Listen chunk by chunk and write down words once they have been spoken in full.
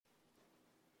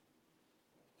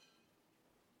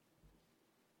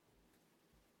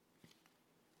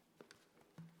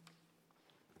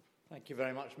Thank you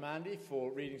very much, Mandy,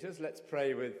 for reading to us. Let's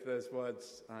pray with those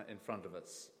words in front of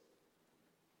us.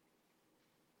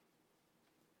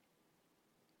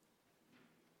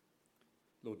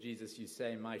 Lord Jesus, you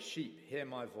say, "My sheep hear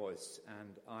my voice,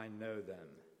 and I know them."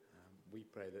 We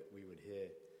pray that we would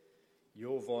hear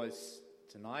your voice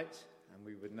tonight, and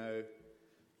we would know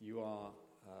you are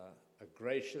a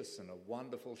gracious and a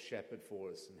wonderful shepherd for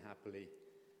us, and happily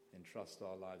entrust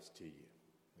our lives to you.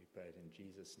 We pray it in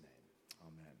Jesus' name.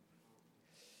 Amen.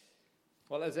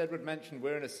 Well, as Edward mentioned,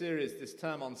 we're in a series this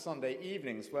term on Sunday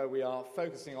evenings where we are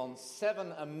focusing on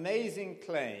 7 amazing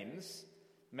claims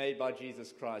made by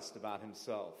Jesus Christ about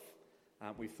himself.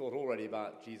 We've thought already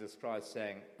about Jesus Christ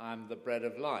saying, "I'm the bread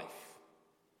of life."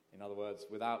 In other words,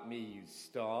 without me you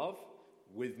starve,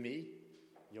 with me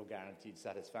you're guaranteed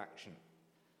satisfaction.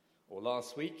 Or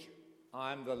last week,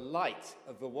 "I'm the light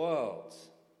of the world."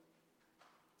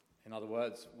 In other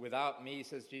words, without me,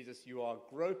 says Jesus, you are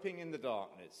groping in the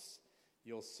darkness.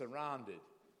 You're surrounded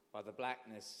by the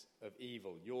blackness of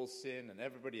evil, your sin and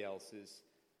everybody else's.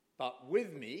 But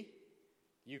with me,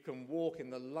 you can walk in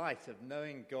the light of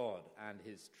knowing God and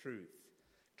his truth.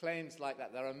 Claims like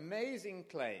that, they're amazing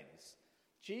claims.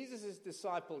 Jesus'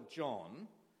 disciple John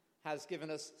has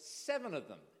given us 7 of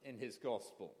them in his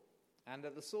gospel. And they're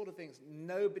the sort of things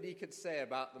nobody could say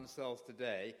about themselves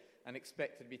today and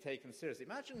expect to be taken seriously.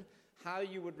 Imagine how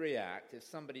you would react if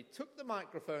somebody took the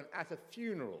microphone at a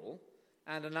funeral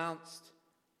and announced,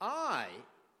 "I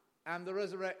am the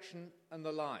resurrection and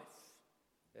the life."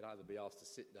 They'd either be asked to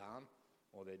sit down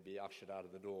or they'd be ushered out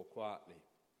of the door quietly.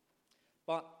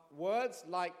 But words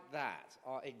like that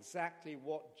are exactly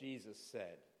what Jesus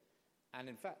said. And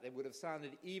in fact, they would have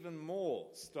sounded even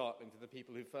more startling to the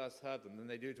people who first heard them than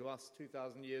they do to us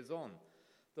 2,000 years on.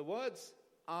 The words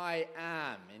 "I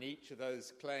am" in each of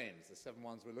those claims, the 7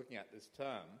 ones we're looking at this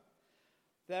term,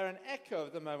 they're an echo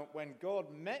of the moment when God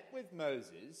met with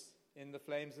Moses in the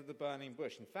flames of the burning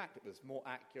bush. In fact, it was more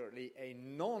accurately a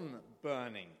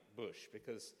non-burning bush,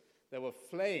 because there were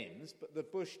flames, but the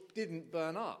bush didn't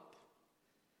burn up.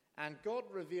 And God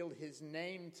revealed his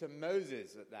name to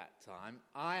Moses at that time,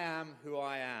 "I am who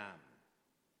I am,"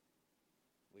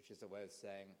 which is a way of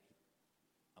saying,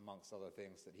 amongst other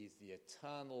things, that he's the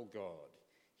eternal God.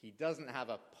 He doesn't have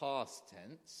a past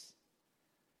tense,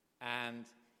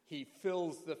 and he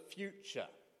fills the future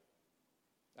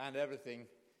and everything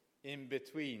in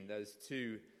between those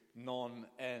 2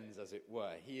 non-ends, as it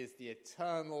were. He is the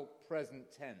eternal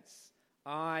present tense.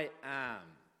 I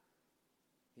am.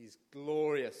 He's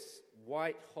glorious,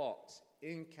 white-hot,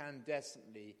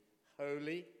 incandescently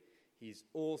holy. He's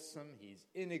awesome. He's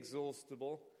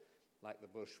inexhaustible, like the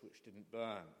bush which didn't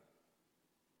burn.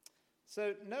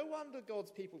 So no wonder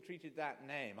God's people treated that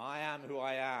name, "I am who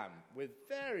I am," with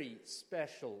very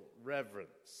special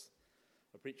reverence.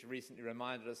 A preacher recently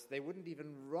reminded us they wouldn't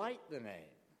even write the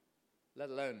name, let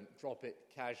alone drop it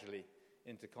casually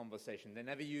into conversation. They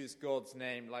never use God's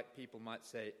name like people might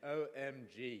say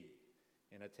OMG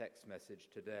in a text message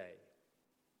today.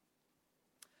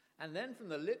 And then from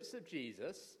the lips of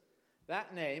Jesus,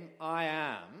 that name, "I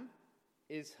am,"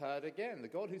 is heard again. The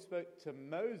God who spoke to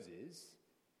Moses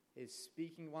is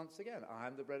speaking once again. "I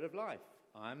am the bread of life.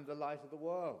 I am the light of the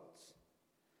world."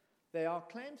 They are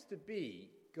claims to be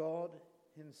God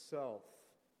himself,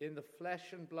 in the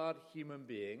flesh and blood human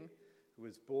being, who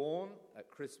was born at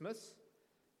Christmas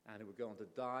and who would go on to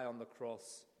die on the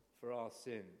cross for our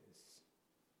sins.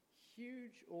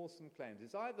 Huge, awesome claims.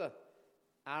 It's either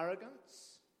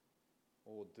arrogance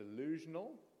or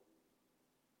delusional,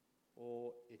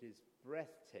 or it is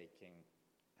breathtaking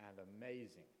and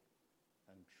amazing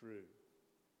and true.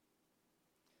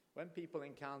 When people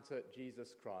encounter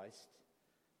Jesus Christ,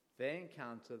 they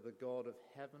encounter the God of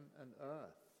heaven and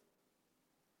earth.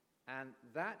 And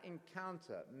that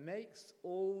encounter makes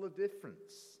all the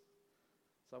difference.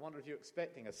 So I wonder if you're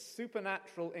expecting a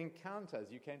supernatural encounter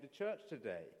as you came to church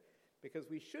today, because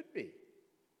we should be,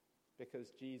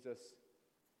 because Jesus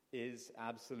is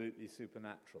absolutely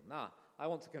supernatural. Now, I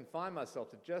want to confine myself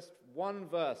to just one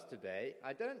verse today.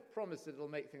 I don't promise that it'll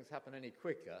make things happen any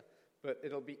quicker, but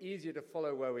it'll be easier to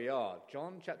follow where we are.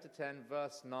 John chapter 10,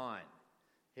 verse 9.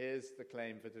 Here's the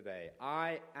claim for today.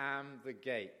 "I am the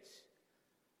gate.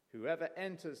 Whoever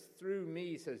enters through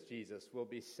me," says Jesus, "will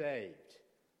be saved.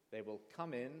 They will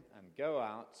come in and go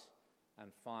out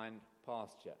and find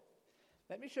pasture."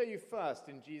 Let me show you first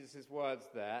in Jesus' words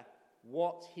there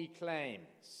what he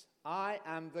claims. "I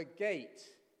am the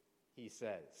gate," he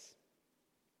says.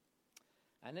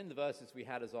 And in the verses we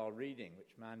had as our reading,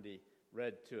 which Mandy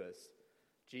read to us,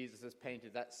 Jesus has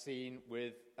painted that scene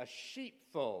with a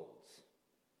sheepfold,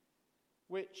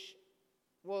 which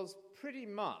was pretty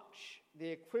much the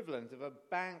equivalent of a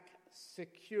bank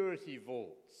security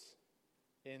vault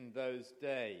in those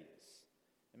days.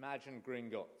 Imagine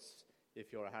Gringotts,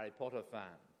 if you're a Harry Potter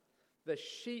fan. The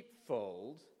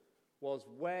sheepfold was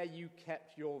where you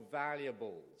kept your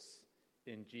valuables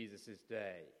in Jesus'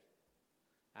 day.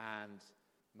 And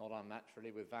not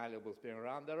unnaturally, with valuables being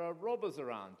around, there are robbers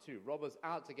around too. Robbers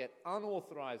out to get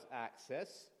unauthorized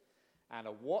access, and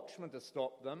a watchman to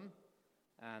stop them,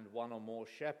 and one or more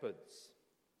shepherds.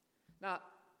 Now,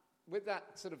 with that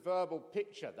sort of verbal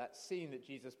picture, that scene that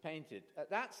Jesus painted, at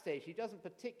that stage he doesn't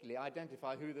particularly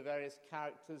identify who the various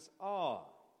characters are.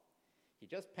 He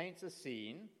just paints a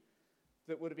scene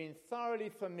that would have been thoroughly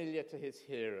familiar to his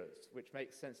hearers, which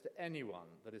makes sense to anyone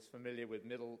that is familiar with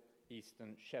Middle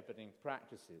Eastern shepherding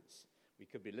practices. We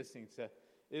could be listening to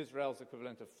Israel's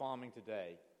equivalent of farming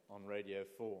today on Radio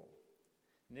 4.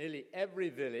 Nearly every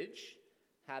village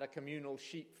had a communal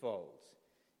sheepfold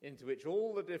into which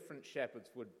all the different shepherds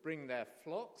would bring their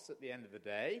flocks at the end of the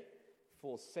day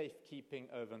for safekeeping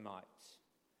overnight.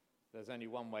 There's only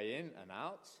one way in and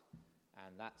out,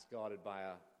 and that's guarded by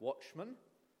a watchman.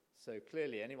 So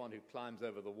clearly anyone who climbs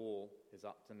over the wall is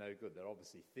up to no good. They're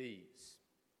obviously thieves.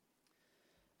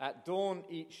 At dawn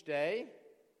each day,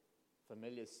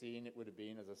 familiar scene it would have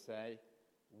been, as I say,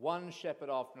 one shepherd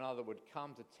after another would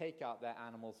come to take out their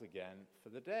animals again for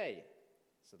the day.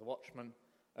 So the watchman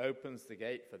opens the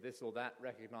gate for this or that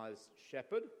recognized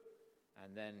shepherd,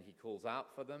 and then he calls out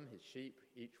for them, his sheep,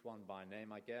 each one by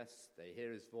name, I guess. They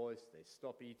hear his voice, they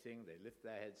stop eating, they lift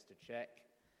their heads to check,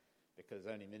 because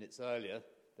only minutes earlier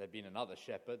there'd been another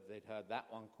shepherd. They'd heard that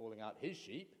one calling out his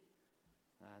sheep,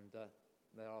 and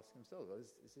they ask themselves,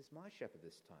 is this my shepherd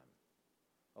this time?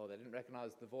 Oh, they didn't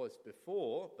recognize the voice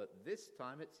before, but this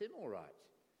time it's him all right.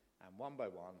 And one by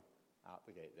one, out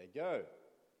the gate they go.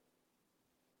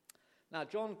 Now,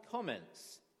 John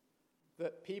comments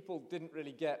that people didn't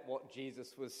really get what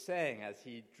Jesus was saying as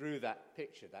he drew that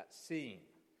picture, that scene.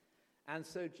 And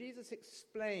so Jesus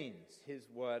explains his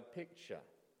word picture.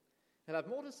 He'll have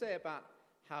more to say about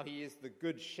how he is the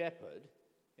good shepherd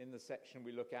in the section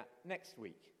we look at next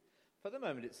week. For the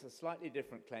moment, it's a slightly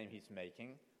different claim he's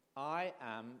making. I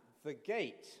am the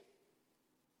gate.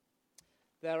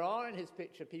 There are in his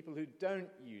picture people who don't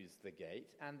use the gate,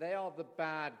 and they are the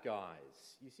bad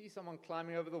guys. You see someone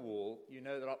climbing over the wall, you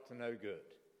know they're up to no good.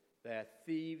 They're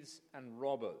thieves and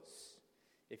robbers.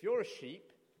 If you're a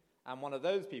sheep and one of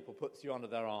those people puts you under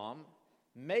their arm,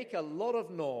 make a lot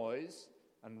of noise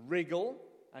and wriggle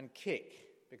and kick,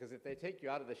 because if they take you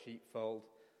out of the sheepfold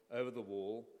over the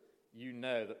wall, you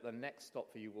know that the next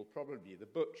stop for you will probably be the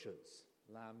butcher's,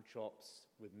 lamb chops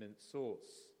with mint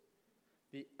sauce.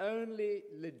 The only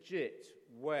legit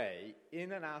way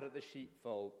in and out of the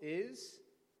sheepfold is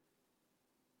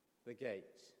the gate.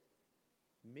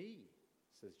 Me,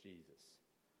 says Jesus.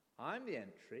 I'm the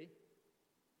entry,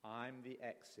 I'm the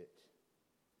exit.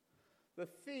 The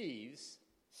thieves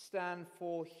stand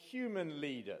for human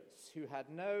leaders who had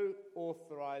no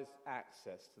authorized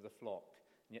access to the flock,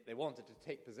 and yet they wanted to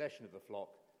take possession of the flock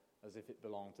as if it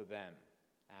belonged to them.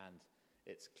 And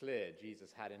it's clear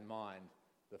Jesus had in mind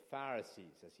the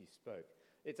Pharisees as he spoke.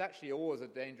 It's actually always a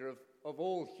danger of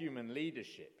all human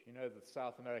leadership. You know, the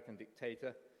South American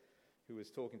dictator who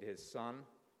was talking to his son,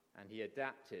 and he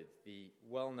adapted the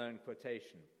well-known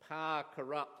quotation, "Power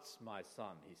corrupts, my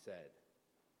son," he said.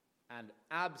 And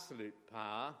absolute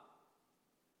power,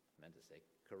 I meant to say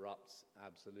corrupts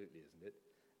absolutely, isn't it?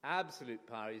 Absolute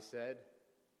power, he said,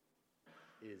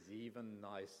 is even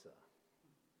nicer.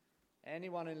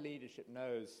 Anyone in leadership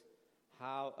knows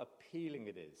how appealing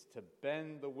it is to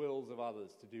bend the wills of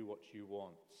others to do what you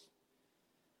want.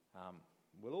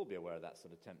 We'll all be aware of that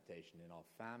sort of temptation in our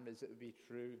families. It would be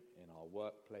true in our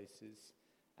workplaces.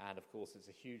 And, of course, it's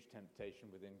a huge temptation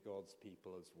within God's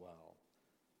people as well.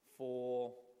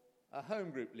 For a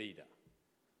home group leader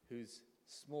whose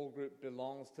small group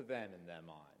belongs to them in their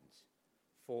minds.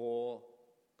 For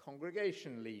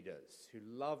congregation leaders who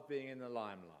love being in the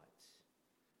limelight.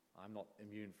 I'm not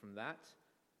immune from that,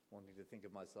 wanting to think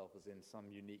of myself as in some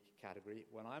unique category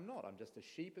when I'm not. I'm just a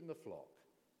sheep in the flock,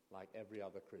 like every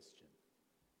other Christian.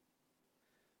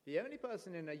 The only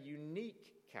person in a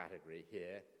unique category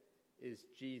here is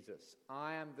Jesus.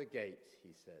 I am the gate,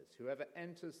 he says. Whoever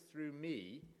enters through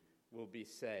me will be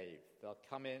saved. They'll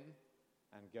come in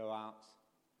and go out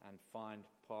and find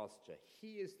pasture.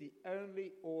 He is the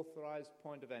only authorized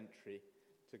point of entry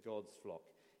to God's flock.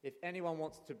 If anyone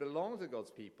wants to belong to God's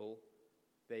people,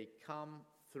 they come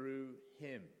through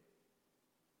him.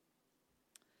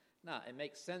 Now, it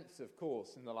makes sense, of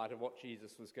course, in the light of what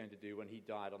Jesus was going to do when he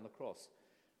died on the cross.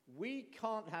 we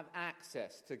can't have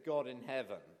access to God in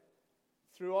heaven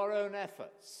through our own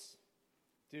efforts,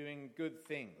 doing good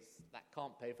things that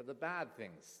can't pay for the bad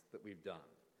things that we've done.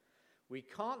 We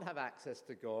can't have access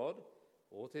to God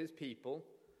or to his people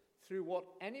through what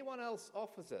anyone else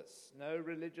offers us. No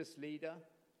religious leader,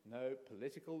 no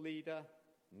political leader,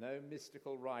 no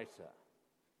mystical writer.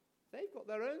 They've got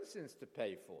their own sins to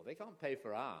pay for. They can't pay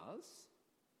for ours.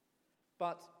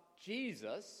 But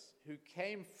Jesus, who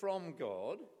came from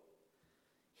God,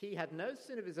 he had no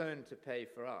sin of his own to pay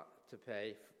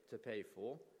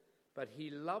for, but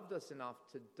he loved us enough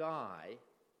to die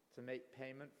to make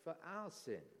payment for our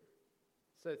sin.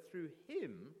 So through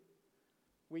him,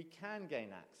 we can gain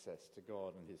access to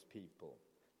God and his people.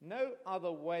 No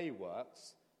other way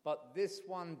works, but this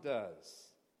one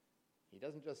does. He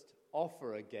doesn't just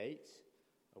offer a gate,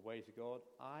 a way to God.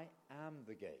 I am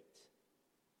the gate,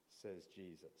 says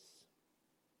Jesus.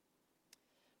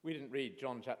 We didn't read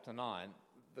John chapter 9.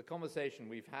 The conversation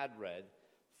we've had read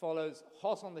follows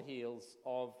hot on the heels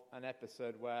of an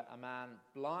episode where a man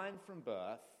blind from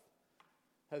birth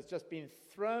has just been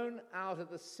thrown out of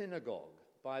the synagogue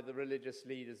by the religious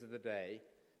leaders of the day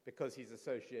because he's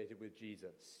associated with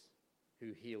Jesus,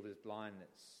 who healed his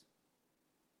blindness.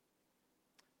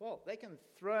 Well, they can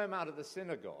throw him out of the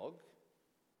synagogue,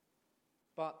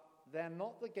 but they're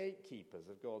not the gatekeepers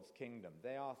of God's kingdom.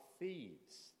 They are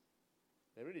thieves.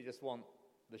 They really just want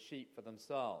the sheep for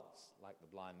themselves, like the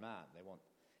blind man. They want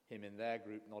him in their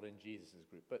group, not in Jesus'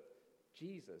 group. But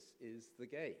Jesus is the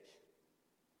gate.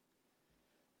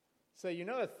 So you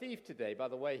know a thief today by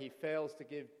the way he fails to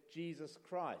give Jesus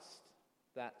Christ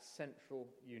that central,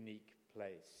 unique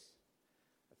place.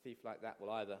 A thief like that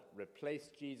will either replace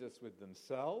Jesus with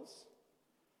themselves,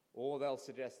 or they'll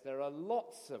suggest there are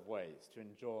lots of ways to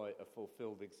enjoy a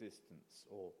fulfilled existence,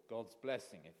 or God's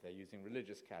blessing if they're using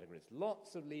religious categories.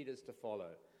 Lots of leaders to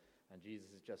follow, and Jesus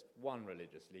is just one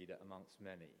religious leader amongst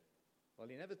many. Well,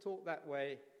 he never talked that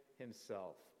way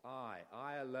himself. I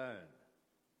alone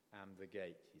am the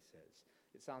gate, he says.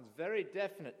 It sounds very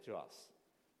definite to us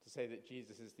to say that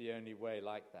Jesus is the only way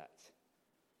like that.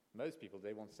 Most people,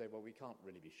 they want to say, well, we can't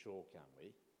really be sure, can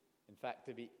we? In fact,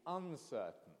 to be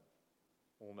uncertain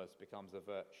almost becomes a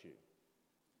virtue.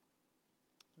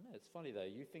 No, it's funny, though.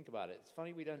 You think about it. It's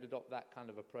funny we don't adopt that kind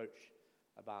of approach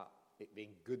about it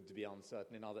being good to be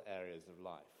uncertain in other areas of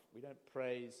life. We don't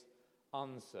praise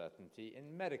uncertainty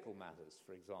in medical matters,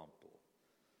 for example.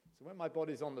 So when my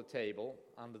body's on the table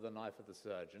under the knife of the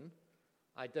surgeon,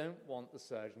 I don't want the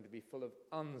surgeon to be full of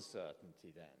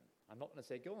uncertainty then. I'm not going to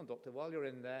say, go on, doctor, while you're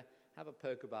in there, have a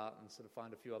poke about and sort of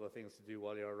find a few other things to do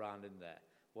while you're around in there.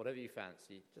 Whatever you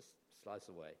fancy, just slice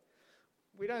away.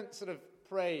 We don't sort of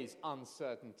praise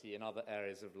uncertainty in other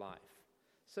areas of life.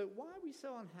 So why are we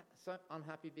so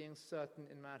unhappy being certain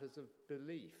in matters of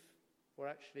belief, where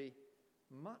actually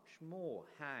much more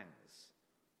hangs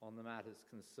on the matters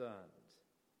concerned?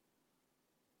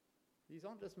 These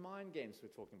aren't just mind games we're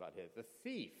talking about here. The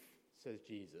thief, says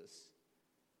Jesus,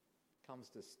 comes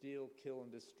to steal, kill,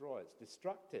 and destroy. It's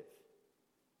destructive.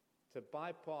 To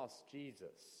bypass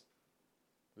Jesus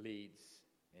leads,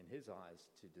 in his eyes,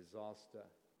 to disaster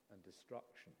and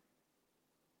destruction.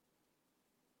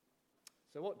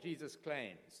 So what Jesus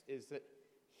claims is that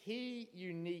he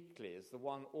uniquely is the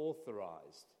one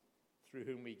authorized through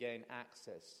whom we gain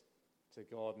access to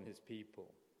God and his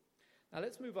people. Now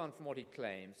let's move on from what he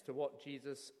claims to what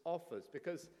Jesus offers,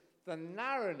 because the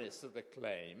narrowness of the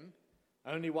claim,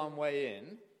 only one way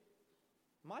in,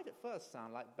 might at first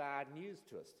sound like bad news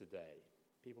to us today.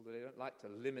 People that don't like to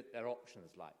limit their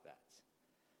options like that.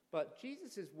 But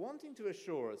Jesus is wanting to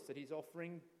assure us that he's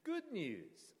offering good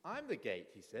news. I'm the gate,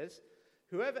 he says.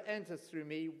 Whoever enters through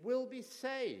me will be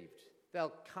saved.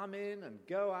 They'll come in and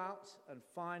go out and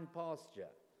find pasture.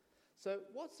 So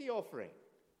what's he offering?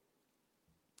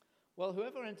 Well,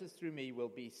 whoever enters through me will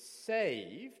be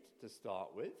saved to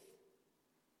start with.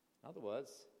 In other words,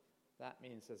 that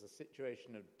means there's a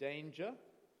situation of danger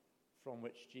from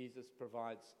which Jesus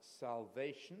provides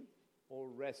salvation or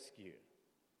rescue.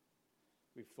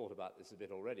 We've thought about this a bit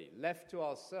already. Left to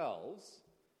ourselves,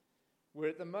 we're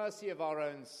at the mercy of our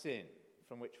own sin,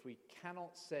 from which we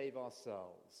cannot save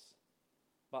ourselves,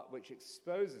 but which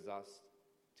exposes us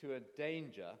to a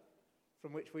danger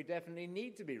from which we definitely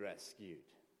need to be rescued.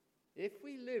 If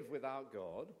we live without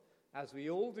God, as we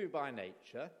all do by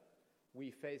nature,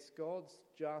 we face God's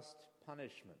just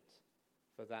punishment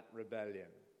for that rebellion.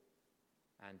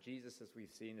 And Jesus, as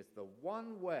we've seen, is the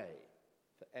one way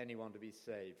for anyone to be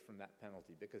saved from that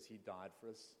penalty, because he died for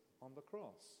us on the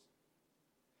cross.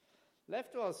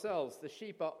 Left to ourselves, the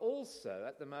sheep are also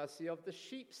at the mercy of the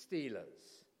sheep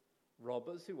stealers,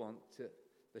 robbers who want to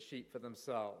the sheep for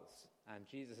themselves, and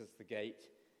Jesus as the gate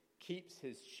keeps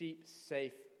his sheep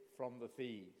safe from the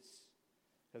thieves.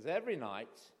 Because every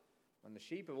night, when the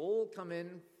sheep have all come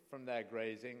in from their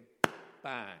grazing,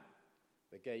 bang,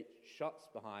 the gate shuts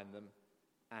behind them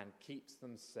and keeps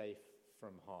them safe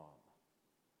from harm.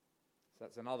 So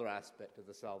that's another aspect of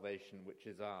the salvation which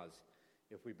is ours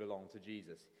if we belong to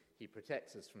Jesus. He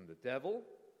protects us from the devil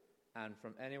and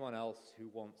from anyone else who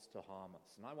wants to harm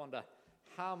us. And I wonder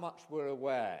how much we're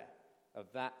aware of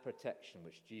that protection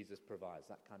which Jesus provides,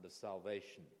 that kind of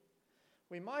salvation.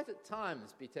 We might at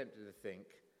times be tempted to think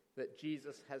that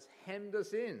Jesus has hemmed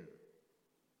us in.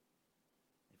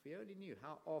 If we only knew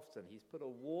how often he's put a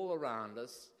wall around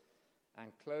us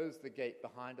and closed the gate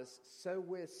behind us so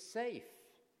we're safe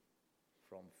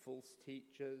from false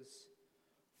teachers,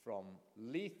 from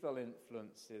lethal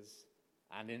influences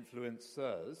and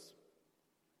influencers.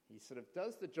 He sort of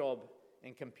does the job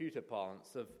in computer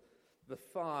parlance of the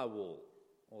firewall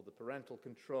or the parental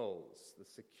controls, the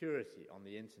security on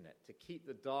the internet to keep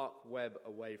the dark web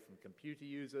away from computer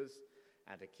users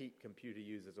and to keep computer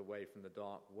users away from the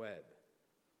dark web.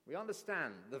 We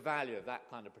understand the value of that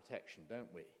kind of protection,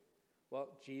 don't we? Well,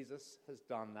 Jesus has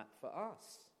done that for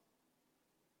us.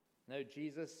 No,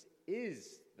 Jesus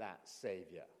is that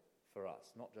Savior for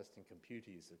us, not just in computer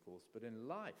use, of course, but in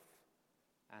life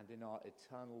and in our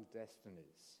eternal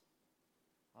destinies.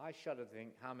 I shudder to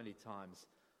think how many times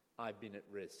I've been at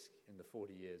risk in the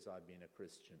 40 years I've been a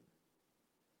Christian.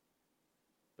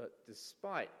 But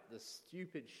despite the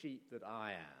stupid sheep that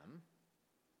I am,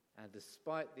 and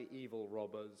despite the evil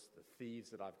robbers, the thieves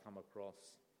that I've come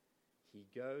across, he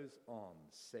goes on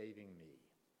saving me.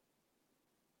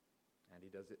 And he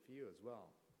does it for you as well.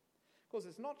 Of course,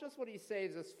 it's not just what he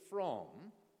saves us from,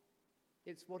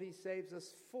 it's what he saves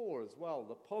us for as well,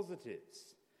 the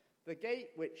positives. The gate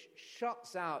which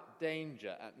shuts out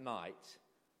danger at night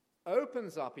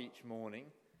opens up each morning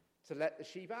to let the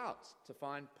sheep out, to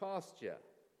find pasture.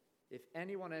 If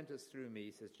anyone enters through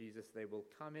me, says Jesus, they will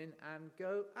come in and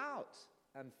go out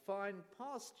and find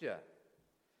pasture.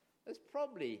 There's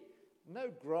probably no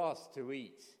grass to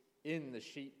eat in the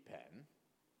sheep pen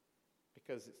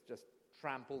because it's just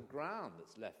trampled ground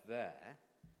that's left there.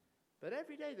 But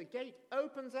every day the gate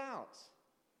opens out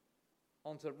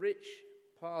onto rich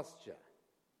pasture.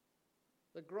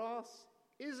 The grass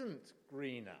isn't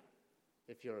greener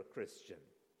if you're a Christian.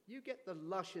 You get the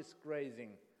luscious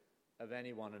grazing of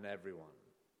anyone and everyone.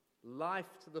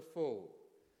 Life to the full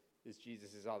is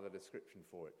Jesus' other description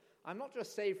for it. I'm not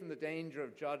just saved from the danger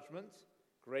of judgment,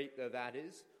 great though that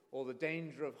is, or the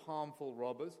danger of harmful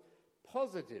robbers.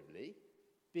 Positively,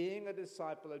 being a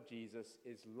disciple of Jesus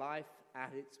is life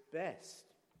at its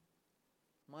best.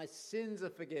 My sins are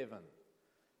forgiven,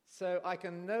 so I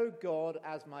can know God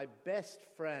as my best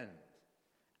friend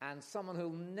and someone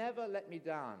who'll never let me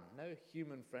down. No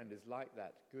human friend is like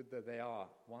that, good though they are,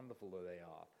 wonderful though they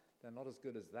are. They're not as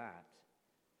good as that.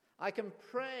 I can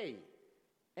pray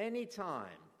anytime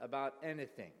about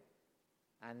anything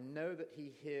and know that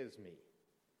he hears me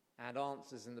and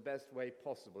answers in the best way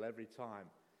possible every time,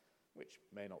 which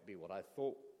may not be what I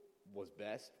thought was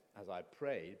best as I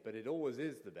prayed, but it always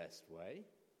is the best way.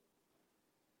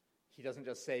 He doesn't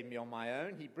just save me on my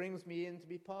own, he brings me in to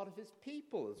be part of his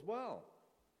people as well.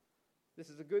 This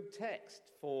is a good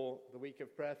text for the week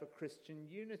of prayer for Christian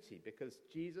unity because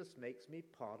Jesus makes me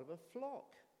part of a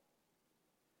flock.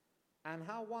 And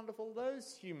how wonderful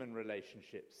those human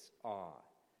relationships are.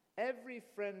 Every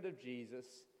friend of Jesus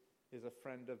is a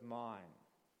friend of mine.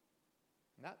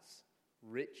 And that's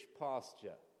rich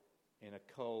pasture in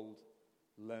a cold,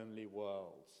 lonely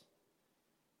world.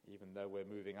 Even though we're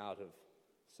moving out of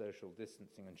social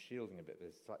distancing and shielding a bit,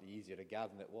 it's slightly easier to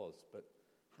gather than it was. But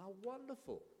how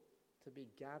wonderful to be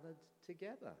gathered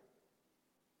together.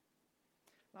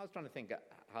 And I was trying to think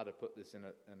how to put this in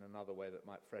another way that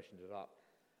might freshen it up.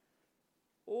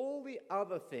 All the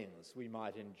other things we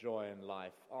might enjoy in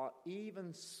life are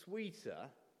even sweeter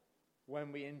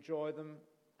when we enjoy them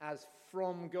as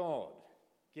from God,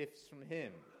 gifts from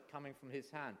him, coming from his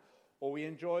hand, or we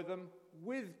enjoy them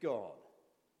with God,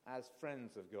 as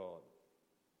friends of God.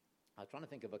 I was trying to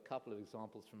think of a couple of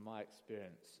examples from my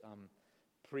experience,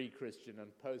 pre-Christian and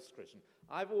post-Christian.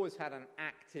 I've always had an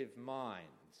active mind.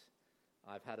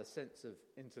 I've had a sense of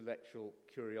intellectual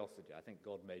curiosity. I think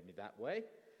God made me that way.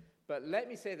 But let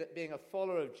me say that being a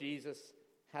follower of Jesus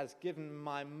has given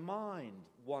my mind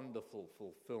wonderful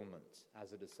fulfillment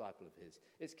as a disciple of his.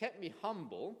 It's kept me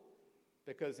humble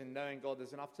because in knowing God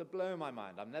there's enough to blow my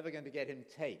mind. I'm never going to get him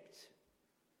taped.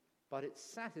 But it's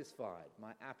satisfied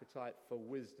my appetite for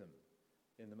wisdom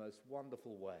in the most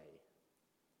wonderful way.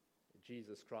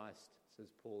 Jesus Christ, says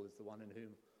Paul, is the one in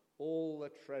whom all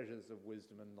the treasures of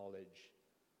wisdom and knowledge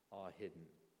are hidden.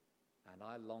 And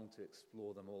I long to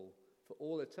explore them all for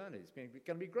all eternity. It's going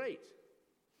to be great.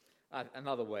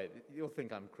 Another way, you'll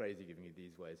think I'm crazy giving you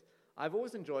these ways. I've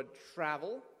always enjoyed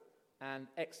travel and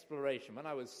exploration. When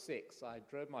I was 6, I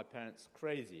drove my parents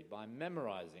crazy by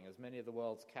memorizing as many of the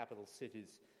world's capital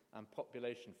cities and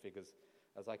population figures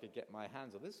as I could get my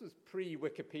hands on. This was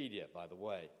pre-Wikipedia, by the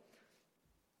way.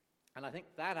 And I think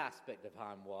that aspect of how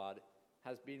I'm wired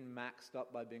has been maxed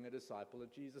up by being a disciple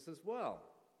of Jesus as well.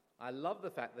 I love the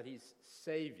fact that he's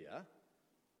Savior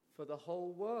for the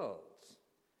whole world,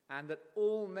 and that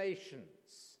all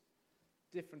nations,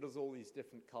 different as all these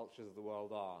different cultures of the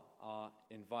world are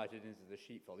invited into the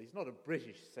sheepfold. He's not a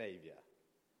British Savior.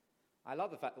 I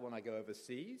love the fact that when I go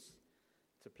overseas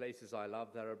to places I love,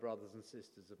 there are brothers and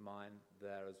sisters of mine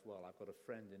there as well. I've got a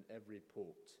friend in every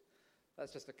port.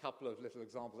 That's just a couple of little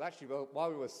examples. Actually, while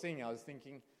we were singing, I was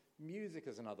thinking music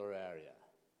is another area.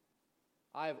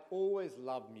 I have always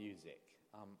loved music.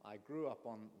 I grew up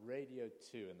on Radio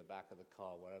 2 in the back of the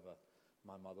car, wherever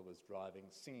my mother was driving,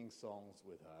 singing songs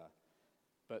with her.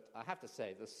 But I have to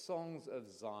say, the songs of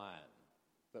Zion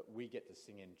that we get to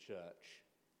sing in church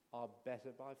are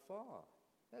better by far.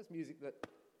 There's music that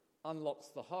unlocks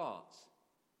the heart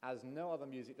as no other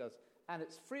music does. And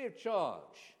it's free of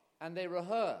charge. And they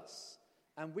rehearse.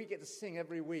 And we get to sing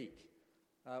every week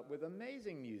with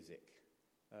amazing music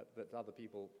that other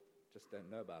people just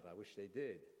don't know about. I wish they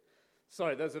did.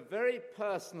 Sorry, those are very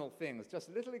personal things, just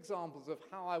little examples of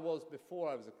how I was before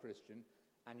I was a Christian,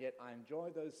 and yet I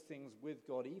enjoy those things with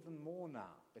God even more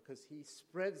now, because he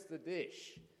spreads the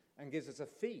dish and gives us a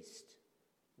feast,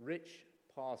 rich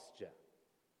pasture.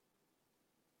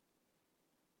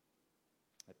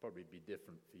 It'd probably be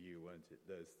different for you, won't it,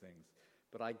 those things?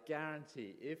 But I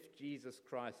guarantee, if Jesus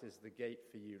Christ is the gate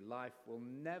for you, life will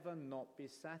never not be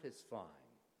satisfying.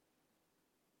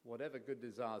 Whatever good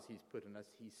desires he's put in us,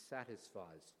 he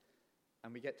satisfies.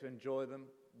 And we get to enjoy them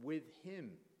with him,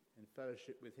 in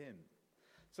fellowship with him.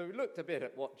 So we looked a bit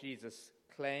at what Jesus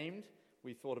claimed.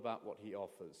 We thought about what he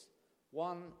offers.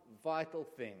 One vital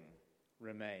thing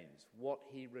remains, what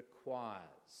he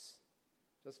requires.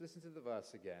 Just listen to the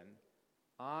verse again.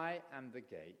 I am the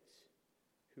gate.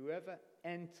 Whoever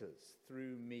enters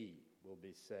through me will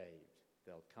be saved.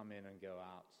 They'll come in and go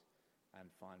out and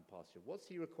find pasture. What's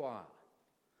he require?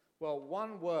 Well,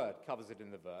 one word covers it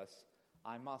in the verse.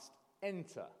 I must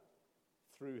enter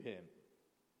through him,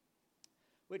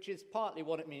 which is partly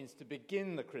what it means to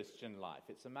begin the Christian life.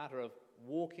 It's a matter of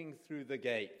walking through the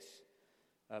gate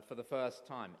for the first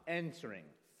time, entering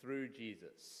through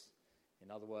Jesus. In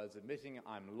other words, admitting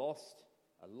I'm lost,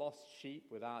 a lost sheep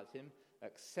without him,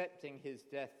 accepting his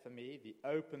death for me, the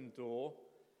open door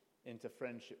into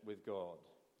friendship with God.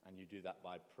 And you do that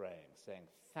by praying, saying,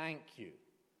 thank you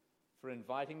for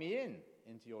inviting me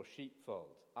into your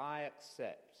sheepfold. I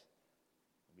accept.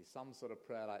 There'll be some sort of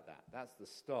prayer like that. That's the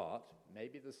start,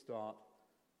 maybe the start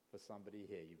for somebody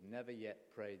here. You've never yet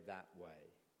prayed that way.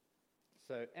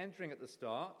 So entering at the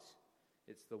start,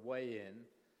 it's the way in,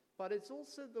 but it's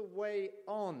also the way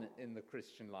on in the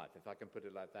Christian life, if I can put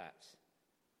it like that.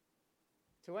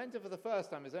 To enter for the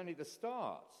first time is only the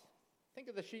start. Think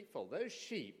of the sheepfold. Those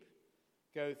sheep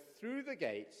go through the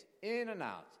gate, in and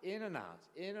out, in and out,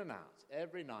 in and out,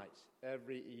 every night,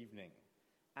 every evening.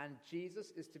 And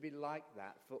Jesus is to be like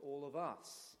that for all of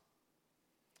us.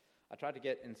 I tried to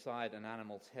get inside an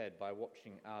animal's head by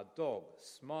watching our dog,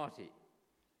 Smarty.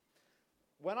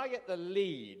 When I get the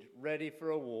lead ready for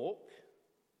a walk,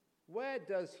 where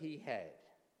does he head?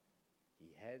 He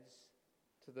heads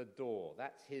to the door.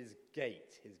 That's his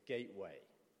gate, his gateway.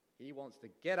 He wants to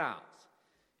get out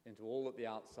into all that the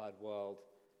outside world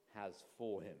has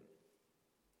for him.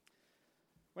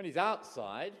 When he's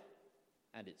outside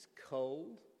and it's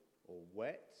cold or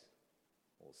wet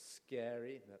or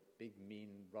scary, that big mean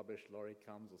rubbish lorry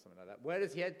comes or something like that, where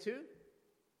does he head to?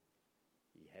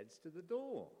 He heads to the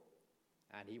door,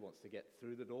 and he wants to get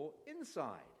through the door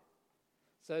inside.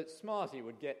 So Smarty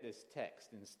would get this text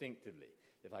instinctively,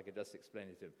 if I could just explain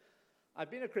it to him. I've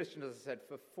been a Christian, as I said,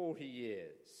 for 40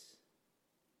 years.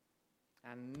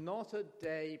 And not a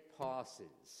day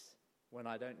passes when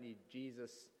I don't need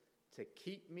Jesus to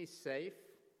keep me safe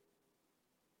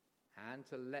and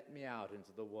to let me out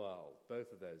into the world.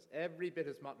 Both of those. Every bit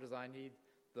as much as I need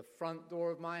the front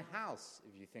door of my house,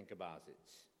 if you think about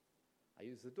it. I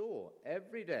use the door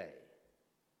every day.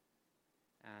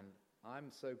 And I'm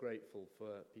so grateful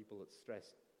for people that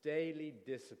stress daily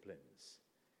disciplines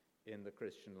in the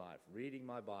Christian life. Reading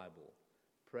my Bible,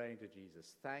 praying to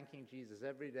Jesus, thanking Jesus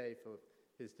every day for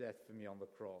his death for me on the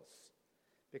cross.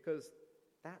 Because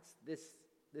that's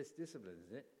this discipline,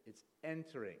 isn't it? It's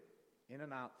entering in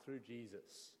and out through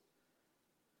Jesus.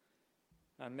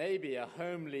 And maybe a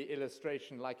homely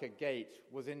illustration like a gate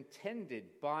was intended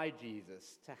by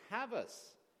Jesus to have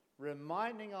us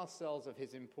reminding ourselves of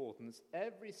his importance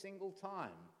every single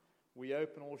time we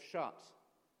open or shut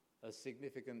a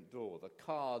significant door, the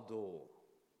car door.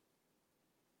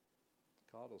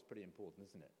 The car door's pretty important,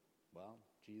 isn't it? Well,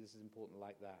 Jesus is important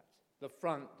like that. The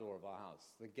front door of our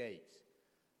house, the gate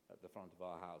at the front of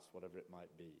our house, whatever it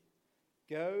might be.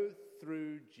 Go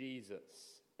through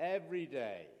Jesus every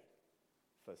day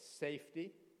for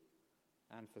safety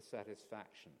and for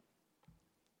satisfaction.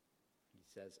 He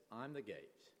says, I'm the gate.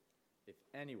 If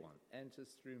anyone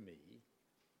enters through me,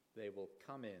 they will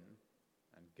come in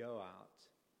and go out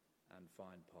and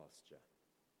find pasture.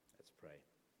 Let's pray.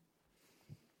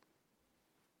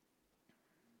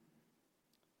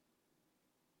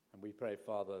 And we pray,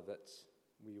 Father, that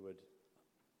we would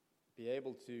be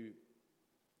able to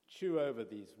chew over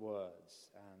these words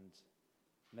and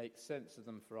make sense of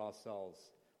them for ourselves.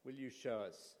 Will you show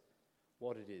us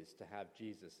what it is to have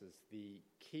Jesus as the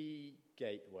key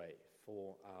gateway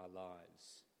for our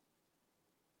lives?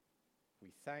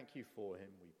 We thank you for him.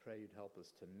 We pray you'd help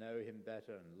us to know him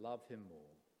better and love him more.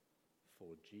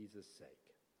 For Jesus'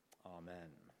 sake.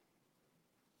 Amen.